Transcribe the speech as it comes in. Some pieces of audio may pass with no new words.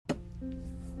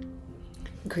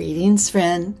Greetings,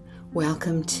 friend.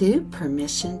 Welcome to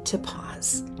Permission to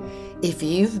Pause. If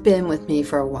you've been with me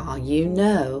for a while, you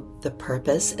know the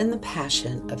purpose and the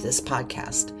passion of this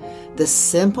podcast. The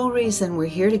simple reason we're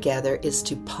here together is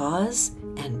to pause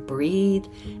and breathe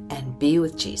and be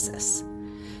with Jesus.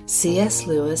 C.S.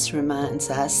 Lewis reminds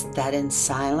us that in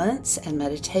silence and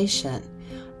meditation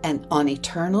and on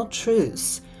eternal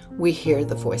truths, we hear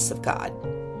the voice of God.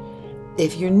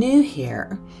 If you're new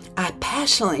here, I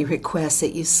passionately request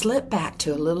that you slip back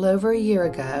to a little over a year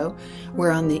ago,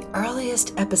 where on the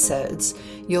earliest episodes,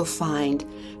 you'll find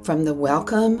from the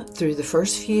welcome through the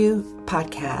first few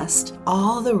podcasts,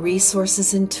 all the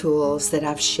resources and tools that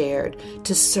I've shared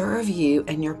to serve you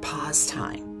and your pause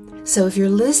time. So if you're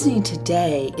listening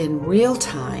today in real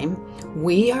time,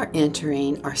 we are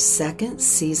entering our second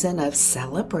season of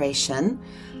celebration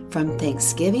from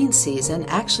Thanksgiving season,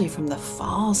 actually from the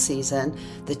fall season,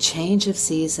 the change of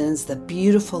seasons, the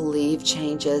beautiful leaf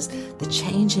changes, the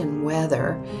change in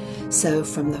weather. So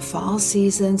from the fall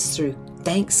seasons through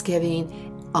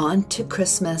Thanksgiving on to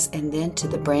Christmas and then to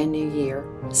the brand new year.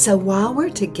 So while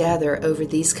we're together over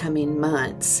these coming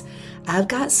months, I've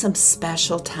got some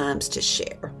special times to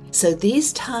share. So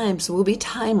these times will be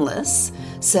timeless.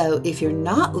 So if you're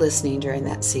not listening during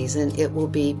that season, it will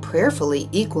be prayerfully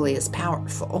equally as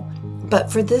powerful. But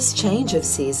for this change of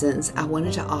seasons, I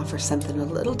wanted to offer something a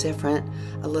little different,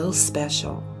 a little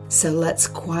special. So let's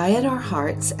quiet our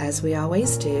hearts as we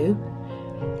always do.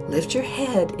 Lift your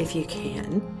head if you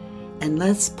can, and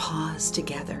let's pause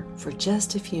together for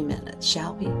just a few minutes,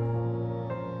 shall we?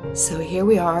 So here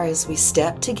we are as we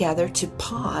step together to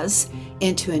pause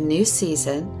into a new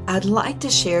season. I'd like to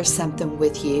share something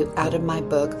with you out of my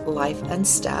book, Life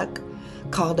Unstuck,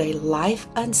 called a Life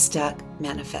Unstuck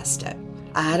Manifesto.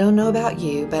 I don't know about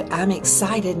you, but I'm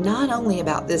excited not only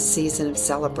about this season of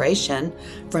celebration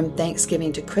from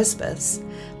Thanksgiving to Christmas,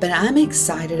 but I'm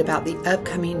excited about the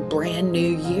upcoming brand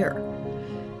new year.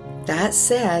 That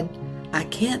said, I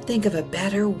can't think of a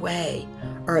better way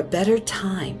or a better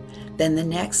time than the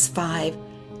next 5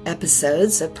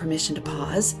 episodes of Permission to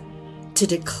Pause to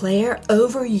declare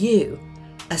over you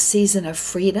a season of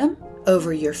freedom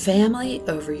over your family,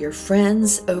 over your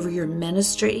friends, over your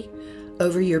ministry,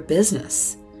 over your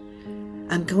business.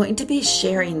 I'm going to be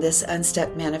sharing this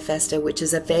Unstuck Manifesto, which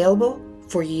is available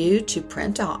for you to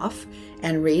print off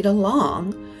and read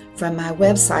along from my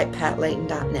website,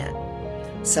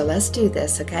 patlayton.net. So let's do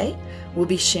this, okay? We'll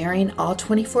be sharing all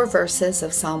 24 verses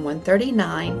of Psalm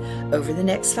 139 over the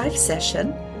next 5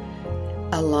 sessions,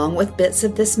 along with bits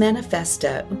of this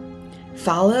manifesto,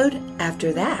 followed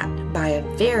after that by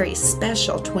a very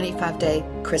special 25-day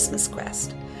Christmas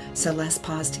quest. So let's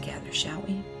pause together, shall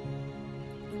we?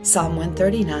 Psalm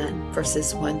 139,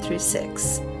 verses 1 through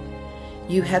 6.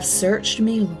 You have searched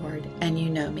me, Lord, and you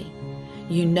know me.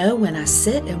 You know when I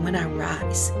sit and when I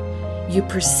rise. You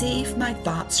perceive my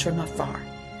thoughts from afar.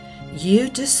 You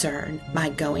discern my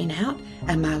going out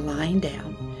and my lying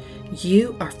down.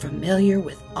 You are familiar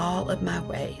with all of my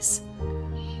ways.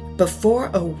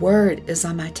 Before a word is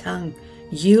on my tongue,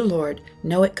 you, Lord,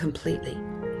 know it completely.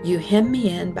 You hem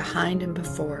me in behind and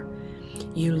before.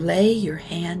 You lay your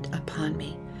hand upon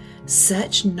me.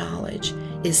 Such knowledge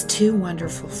is too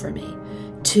wonderful for me,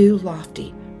 too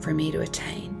lofty for me to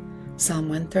attain. Psalm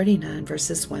 139,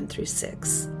 verses 1 through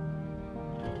 6.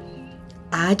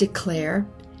 I declare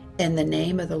in the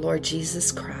name of the Lord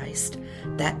Jesus Christ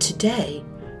that today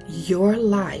your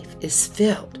life is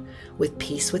filled with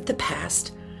peace with the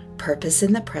past, purpose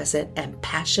in the present, and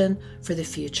passion for the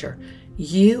future.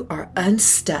 You are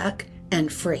unstuck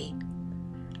and free.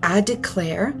 I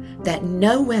declare that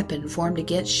no weapon formed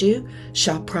against you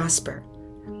shall prosper,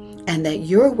 and that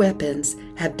your weapons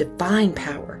have divine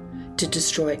power to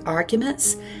destroy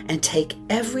arguments and take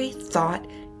every thought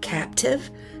captive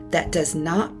that does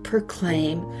not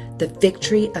proclaim the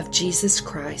victory of Jesus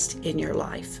Christ in your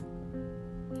life.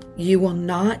 You will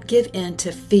not give in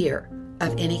to fear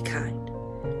of any kind.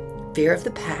 Fear of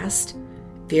the past,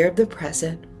 fear of the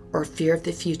present, or fear of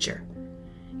the future.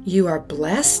 You are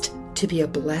blessed to be a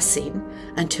blessing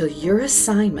until your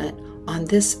assignment on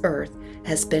this earth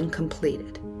has been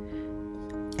completed.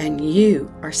 And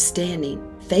you are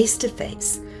standing face to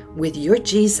face with your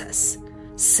Jesus,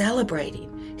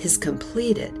 celebrating His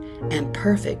completed and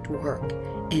perfect work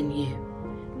in you.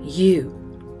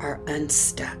 You are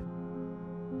unstuck.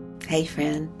 Hey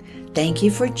friend, thank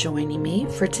you for joining me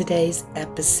for today's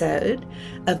episode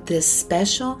of this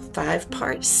special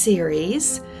 5-part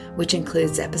series, which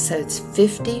includes episodes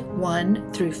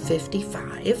 51 through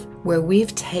 55, where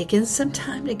we've taken some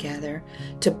time together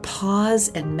to pause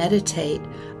and meditate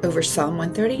over Psalm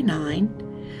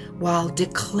 139, while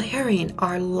declaring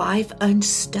our life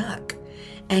unstuck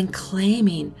and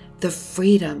claiming the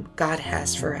freedom God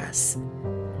has for us.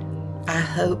 I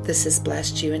hope this has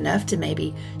blessed you enough to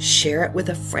maybe share it with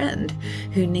a friend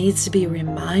who needs to be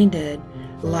reminded,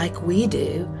 like we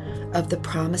do, of the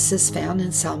promises found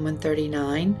in Psalm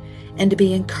 139 and to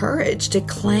be encouraged to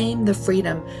claim the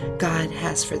freedom God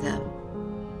has for them.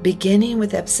 Beginning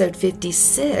with episode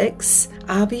 56,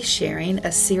 I'll be sharing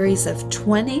a series of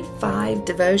 25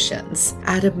 devotions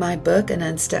out of my book, An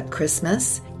Unstuck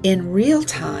Christmas. In real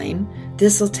time,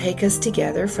 this will take us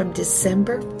together from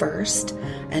December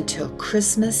 1st until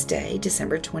Christmas Day,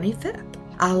 December 25th.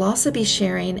 I'll also be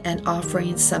sharing and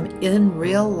offering some in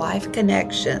real life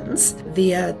connections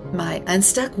via my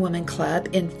Unstuck Woman Club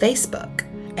in Facebook.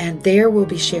 And there we'll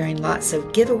be sharing lots of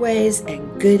giveaways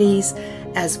and goodies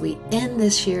as we end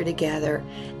this year together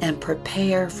and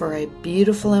prepare for a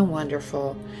beautiful and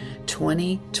wonderful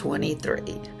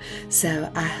 2023.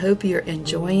 So I hope you're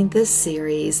enjoying this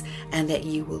series and that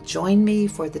you will join me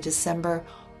for the December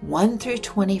 1 through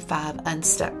 25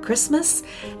 Unstuck Christmas.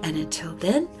 And until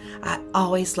then, I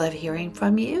always love hearing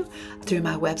from you through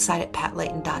my website at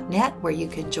patlayton.net, where you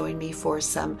can join me for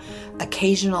some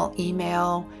occasional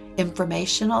email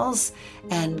informationals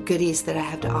and goodies that I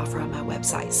have to offer on my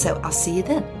website. So I'll see you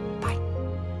then.